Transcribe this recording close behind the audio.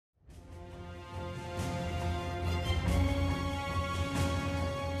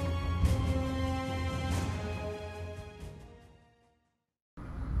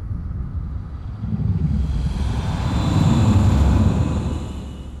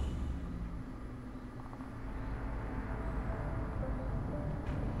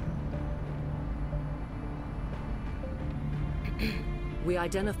We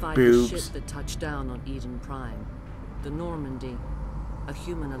identified Boobs. the ship that touched down on Eden Prime. The Normandy. A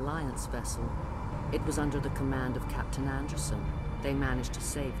human alliance vessel. It was under the command of Captain Anderson. They managed to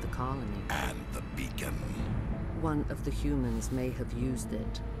save the colony. And the beacon. One of the humans may have used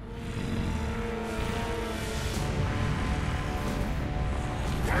it.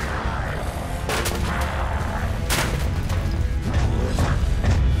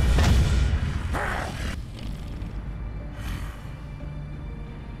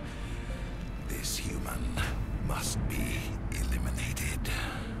 This human must be eliminated.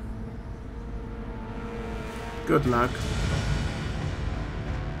 Good luck.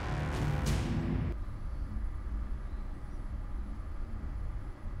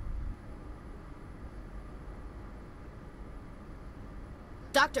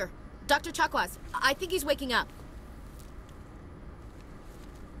 Dr. Chakwas, I think he's waking up.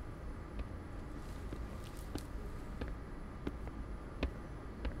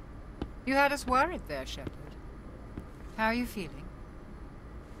 You had us worried there, Shepard. How are you feeling?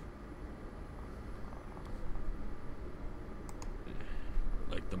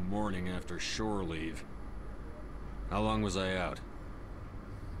 Like the morning after shore leave. How long was I out?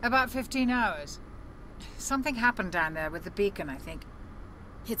 About 15 hours. Something happened down there with the beacon, I think.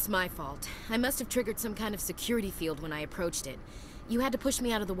 It's my fault. I must have triggered some kind of security field when I approached it. You had to push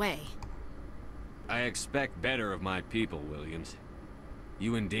me out of the way. I expect better of my people, Williams.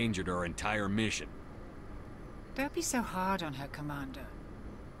 You endangered our entire mission. Don't be so hard on her, Commander.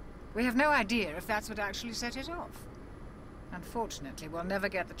 We have no idea if that's what actually set it off. Unfortunately, we'll never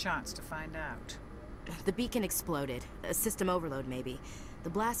get the chance to find out. The beacon exploded. A system overload, maybe. The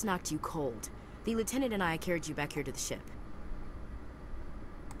blast knocked you cold. The lieutenant and I carried you back here to the ship.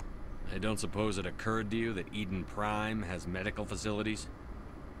 I don't suppose it occurred to you that Eden Prime has medical facilities?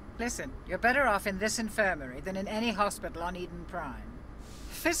 Listen, you're better off in this infirmary than in any hospital on Eden Prime.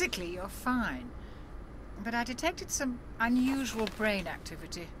 Physically, you're fine. But I detected some unusual brain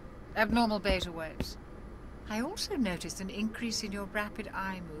activity. Abnormal beta waves. I also noticed an increase in your rapid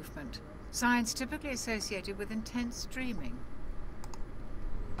eye movement. Signs typically associated with intense dreaming.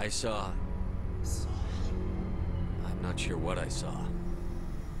 I saw... I'm not sure what I saw.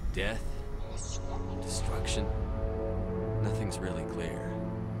 Death? Destruction? Nothing's really clear.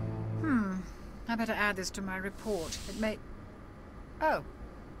 I better add this to my report. It may... Oh,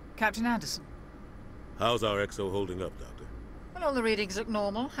 Captain Anderson. How's our XO holding up, Doctor? Well, all the readings look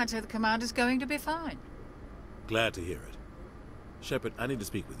normal. I'd say the commander's going to be fine. Glad to hear it. Shepard, I need to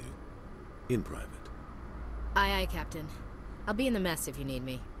speak with you. In private. Aye, Captain. I'll be in the mess if you need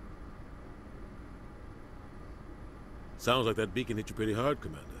me. Sounds like that beacon hit you pretty hard,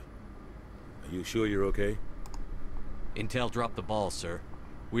 Commander. Are you sure you're okay? Intel dropped the ball, sir.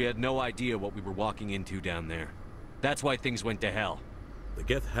 We had no idea what we were walking into down there. That's why things went to hell. The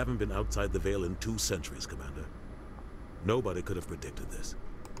Geth haven't been outside the Veil in 2 centuries, Commander. Nobody could have predicted this.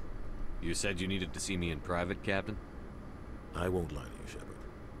 You said you needed to see me in private, Captain? I won't lie to you, Shepard.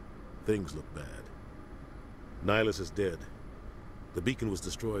 Things look bad. Nihilus is dead. The beacon was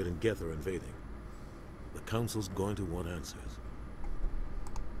destroyed and Geth are invading. The Council's going to want answers.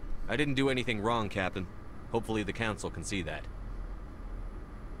 I didn't do anything wrong, Captain. Hopefully the Council can see that.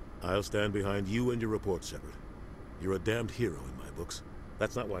 I'll stand behind you and your report, Shepard. You're a damned hero in my books.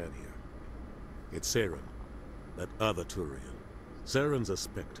 That's not why I'm here. It's Saren, that other Turian. Saren's a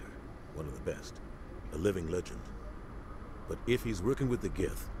Spectre, one of the best. A living legend. But if he's working with the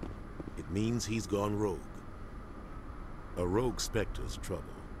Geth, it means he's gone rogue. A rogue Spectre's trouble.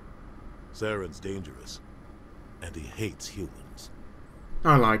 Saren's dangerous, and he hates humans.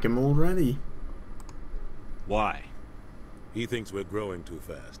 I like him already. Why? He thinks we're growing too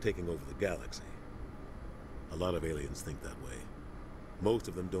fast, taking over the galaxy. A lot of aliens think that way. Most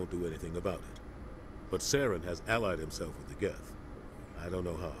of them don't do anything about it. But Saren has allied himself with the Geth. I don't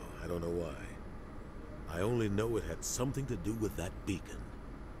know how, I don't know why. I only know it had something to do with that beacon.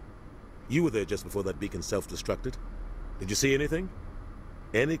 You were there just before that beacon self-destructed. Did you see anything?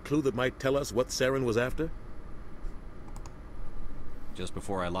 Any clue that might tell us what Saren was after? Just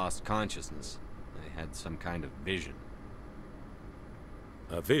before I lost consciousness, I had some kind of vision.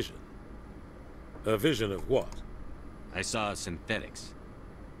 A vision? A vision of what? I saw synthetics.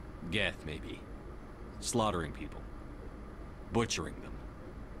 Geth, maybe. Slaughtering people. Butchering them.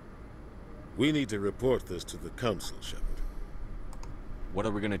 We need to report this to the Council, Shepard. What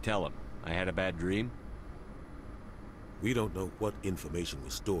are we gonna tell them? I had a bad dream? We don't know what information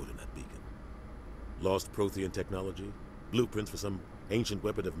was stored in that beacon. Lost Prothean technology? Blueprints for some ancient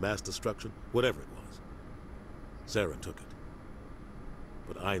weapon of mass destruction? Whatever it was. Saren took it.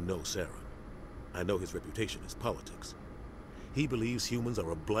 But I know Saren. I know his reputation is politics. He believes humans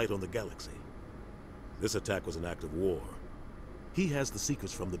are a blight on the galaxy. This attack was an act of war. He has the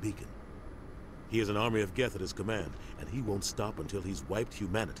secrets from the beacon. He has an army of Geth at his command, and he won't stop until he's wiped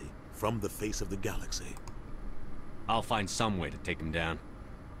humanity from the face of the galaxy. I'll find some way to take him down.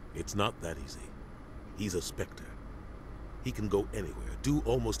 It's not that easy. He's a Spectre. He can go anywhere, do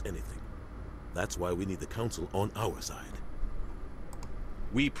almost anything. That's why we need the Council on our side.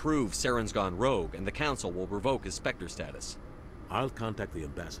 We prove Saren's gone rogue, and the Council will revoke his Spectre status. I'll contact the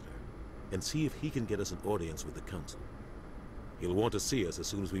Ambassador and see if he can get us an audience with the Council. He'll want to see us as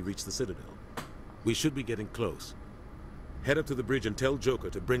soon as we reach the Citadel. We should be getting close. Head up to the bridge and tell Joker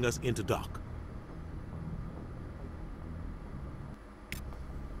to bring us into dock.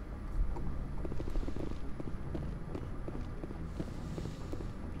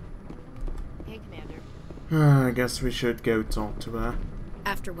 Hey, Commander. I guess we should go talk to her.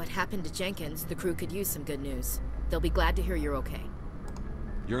 After what happened to Jenkins, the crew could use some good news. They'll be glad to hear you're okay.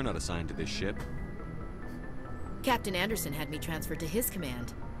 You're not assigned to this ship. Captain Anderson had me transferred to his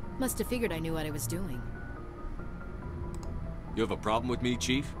command. Must have figured I knew what I was doing. You have a problem with me,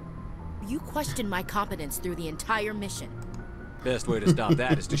 Chief? You questioned my competence through the entire mission. Best way to stop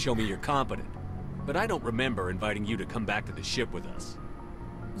that is to show me you're competent. But I don't remember inviting you to come back to the ship with us.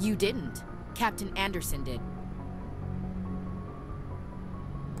 You didn't. Captain Anderson did.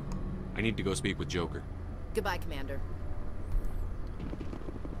 I need to go speak with Joker. Goodbye, Commander.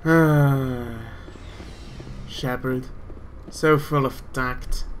 Shepard. So full of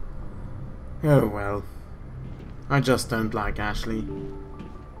tact. Oh well. I just don't like Ashley.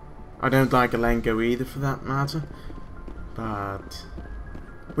 I don't like Alenko either, for that matter. But...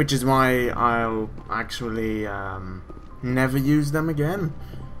 which is why I'll actually never use them again.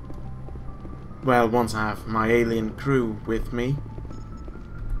 Well, once I have my alien crew with me.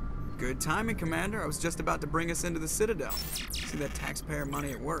 Good timing, Commander. I was just about to bring us into the Citadel. See that taxpayer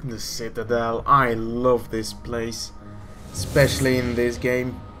money at work. The Citadel. I love this place. Especially in this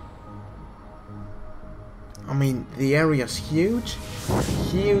game. I mean, the area's huge.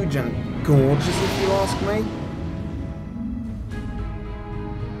 Huge and gorgeous, if you ask me.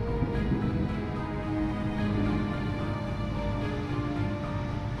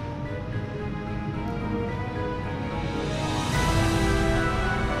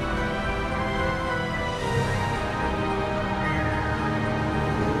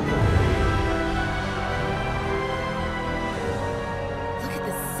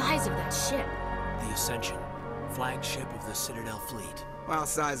 Flagship of the Citadel fleet. Well,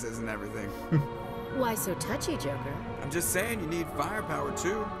 size isn't everything. Why so touchy, Joker? I'm just saying you need firepower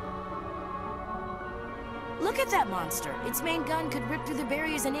too. Look at that monster. Its main gun could rip through the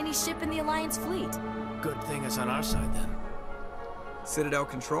barriers in any ship in the Alliance fleet. Good thing it's on our side then. Citadel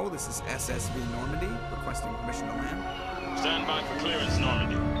Control, this is SSV Normandy, requesting permission to land. Stand by for clearance,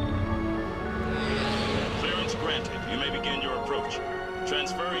 Normandy. Clearance granted. You may begin your approach.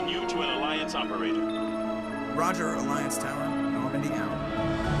 Transferring you to an Alliance operator. Roger, Alliance Tower. Normandy out.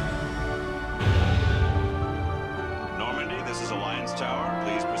 Normandy, this is Alliance Tower.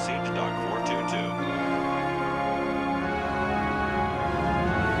 Please proceed to Dock 422.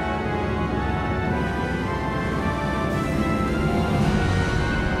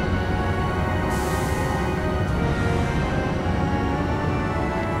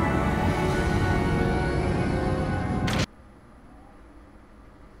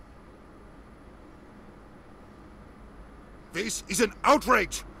 This is an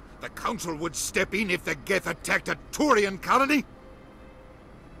outrage! The Council would step in if the Geth attacked a Turian colony?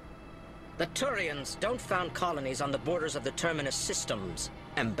 The Turians don't found colonies on the borders of the Terminus systems,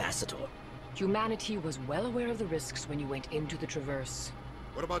 Ambassador. Humanity was well aware of the risks when you went into the Traverse.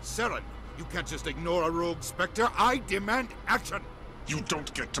 What about Saren? You can't just ignore a rogue Spectre. I demand action! You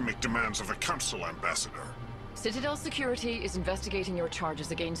don't get to make demands of the Council, Ambassador. Citadel Security is investigating your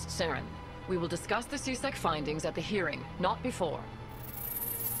charges against Saren. We will discuss the CSEC findings at the hearing, not before.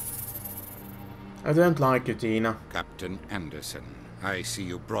 I don't like it, Dina. Captain Anderson, I see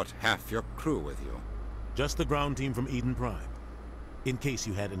you brought half your crew with you. Just the ground team from Eden Prime, in case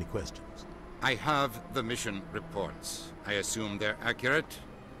you had any questions. I have the mission reports. I assume they're accurate?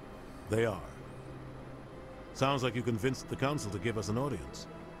 They are. Sounds like you convinced the Council to give us an audience.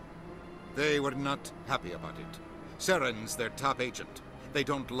 They were not happy about it. Saren's their top agent. They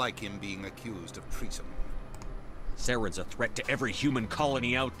don't like him being accused of treason. Saren's a threat to every human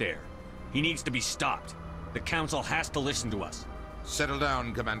colony out there. He needs to be stopped. The Council has to listen to us. Settle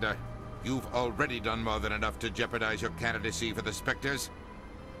down, Commander. You've already done more than enough to jeopardize your candidacy for the Spectres.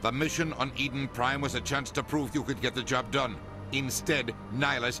 The mission on Eden Prime was a chance to prove you could get the job done. Instead,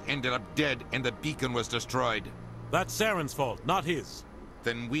 Nihilus ended up dead and the beacon was destroyed. That's Saren's fault, not his.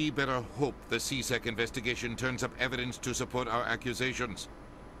 Then we better hope the CSEC investigation turns up evidence to support our accusations.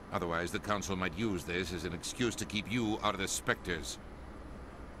 Otherwise, the Council might use this as an excuse to keep you out of the Spectres.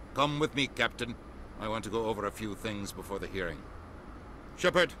 Come with me, Captain. I want to go over a few things before the hearing.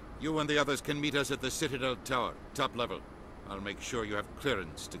 Shepard, you and the others can meet us at the Citadel Tower, top level. I'll make sure you have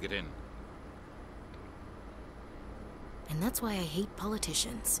clearance to get in. And that's why I hate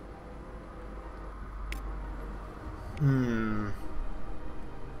politicians. You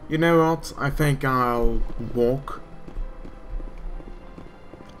know what? I think I'll walk.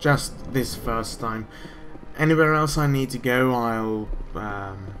 Just this first time. Anywhere else I need to go, I'll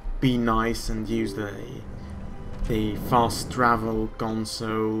be nice and use the fast travel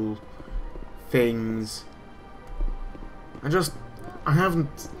console things. I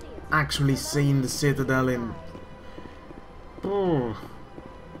haven't actually seen the Citadel in a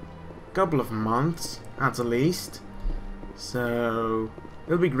couple of months at the least, so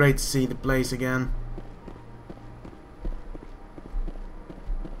it'll be great to see the place again.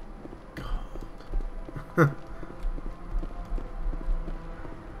 God.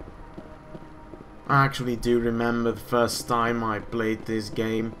 I actually do remember the first time I played this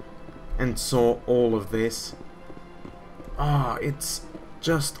game and saw all of this. It's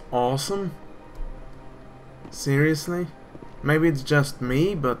just awesome. Seriously? Maybe it's just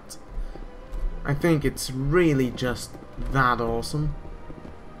me, but I think it's really just that awesome.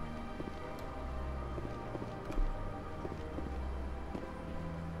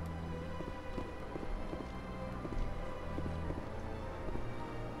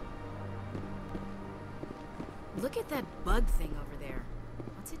 Look at that bug thing over there.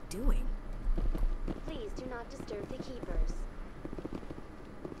 What's it doing? Please do not disturb the keepers.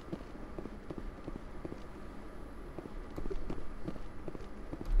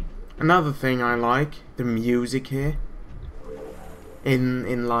 Another thing I like, the music here.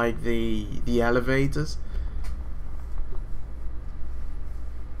 In like the elevators.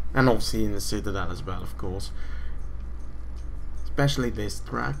 And obviously in the Citadel as well, of course. Especially this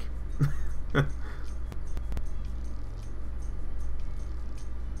track. The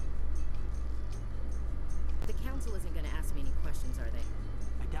Council isn't going to ask me any questions, are they?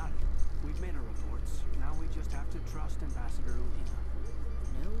 I doubt it. We've made our reports. Now we just have to trust Ambassador Udina.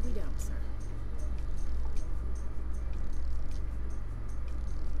 No, we don't, sir.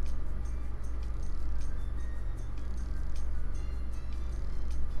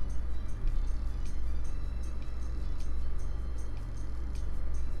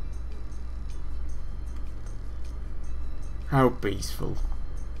 How peaceful.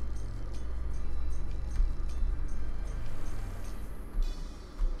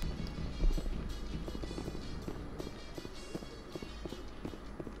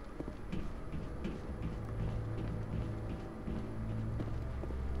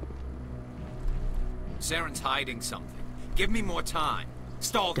 Saren's hiding something. Give me more time.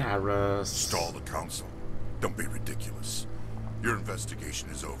 Stall them. Garrus. Stall the Council. Don't be ridiculous. Your investigation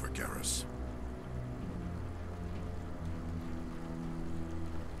is over, Garrus.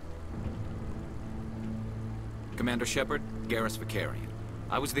 Commander Shepard, Garrus Vicarian.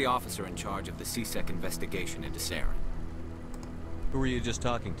 I was the officer in charge of the CSEC investigation into Saren. Who were you just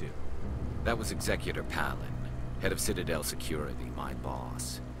talking to? That was Executor Palin, head of Citadel Security, my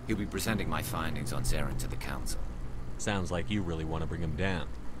boss. He'll be presenting my findings on Saren to the Council. Sounds like you really want to bring him down.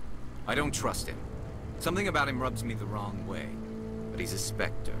 I don't trust him. Something about him rubs me the wrong way. But he's a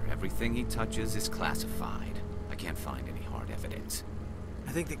Spectre. Everything he touches is classified. I can't find any hard evidence.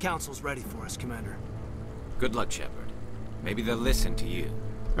 I think the Council's ready for us, Commander. Good luck, Shepard. Maybe they'll listen to you.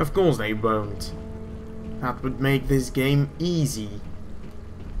 Of course they won't. That would make this game easy.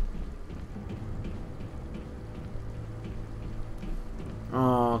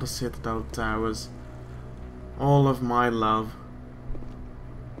 Oh, the Citadel Towers. All of my love.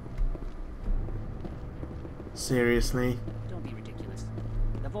 Seriously? Don't be ridiculous.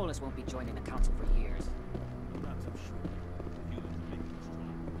 The Volus won't be joining the Council for years.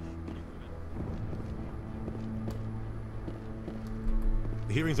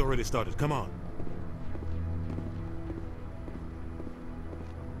 The hearing's already started. Come on.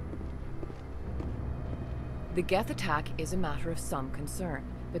 The Geth attack is a matter of some concern,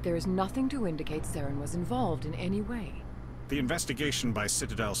 but there is nothing to indicate Saren was involved in any way. The investigation by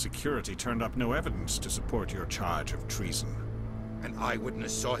Citadel Security turned up no evidence to support your charge of treason. An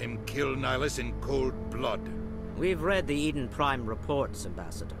eyewitness saw him kill Nihilus in cold blood. We've read the Eden Prime reports,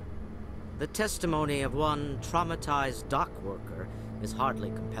 Ambassador. The testimony of one traumatized dock worker is hardly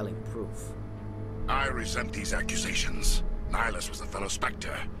compelling proof. I resent these accusations. Nihilus was a fellow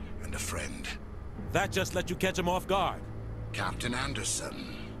Spectre and a friend. That just let you catch him off guard. Captain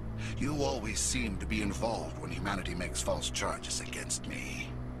Anderson, you always seem to be involved when humanity makes false charges against me.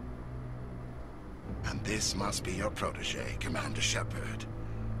 And this must be your protege, Commander Shepard.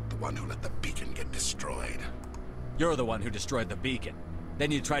 The one who let the beacon get destroyed. You're the one who destroyed the beacon.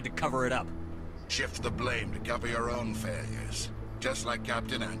 Then you tried to cover it up. Shift the blame to cover your own failures. Just like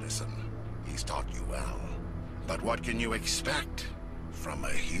Captain Anderson. He's taught you well. But what can you expect from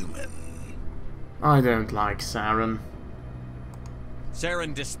a human? I don't like Saren.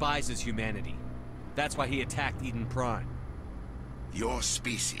 Saren despises humanity. That's why he attacked Eden Prime. Your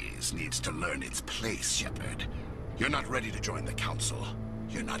species needs to learn its place, Shepard. You're not ready to join the Council.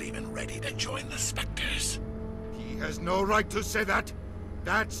 You're not even ready to join the Spectres. He has no right to say that.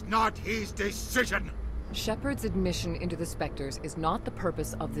 That's not his decision. Shepard's admission into the Spectres is not the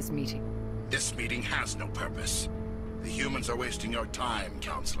purpose of this meeting. This meeting has no purpose. The humans are wasting your time,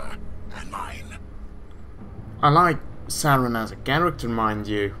 Counselor, and mine. I like Saren as a character, mind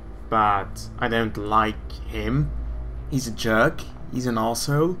you, but I don't like him. He's a jerk. He's an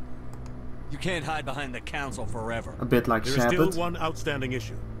arsehole. You can't hide behind the Council forever. A bit like Shepard. There is still one outstanding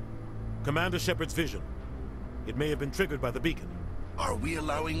issue. Commander Shepard's vision. It may have been triggered by the beacon. Are we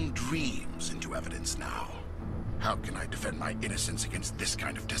allowing dreams into evidence now? How can I defend my innocence against this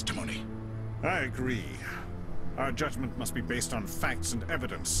kind of testimony? I agree. Our judgment must be based on facts and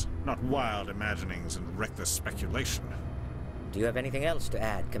evidence, not wild imaginings and reckless speculation. Do you have anything else to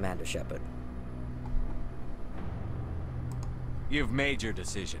add, Commander Shepard? You've made your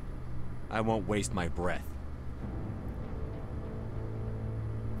decision. I won't waste my breath.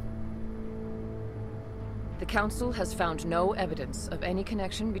 The Council has found no evidence of any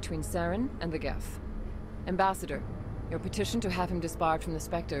connection between Saren and the Geth. Ambassador, your petition to have him disbarred from the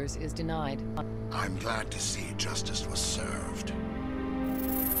Spectres is denied. I'm glad to see justice was served.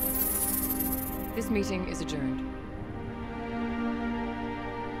 This meeting is adjourned.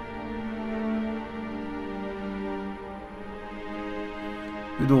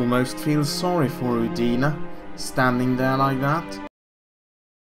 You'd almost feel sorry for Udina, standing there like that.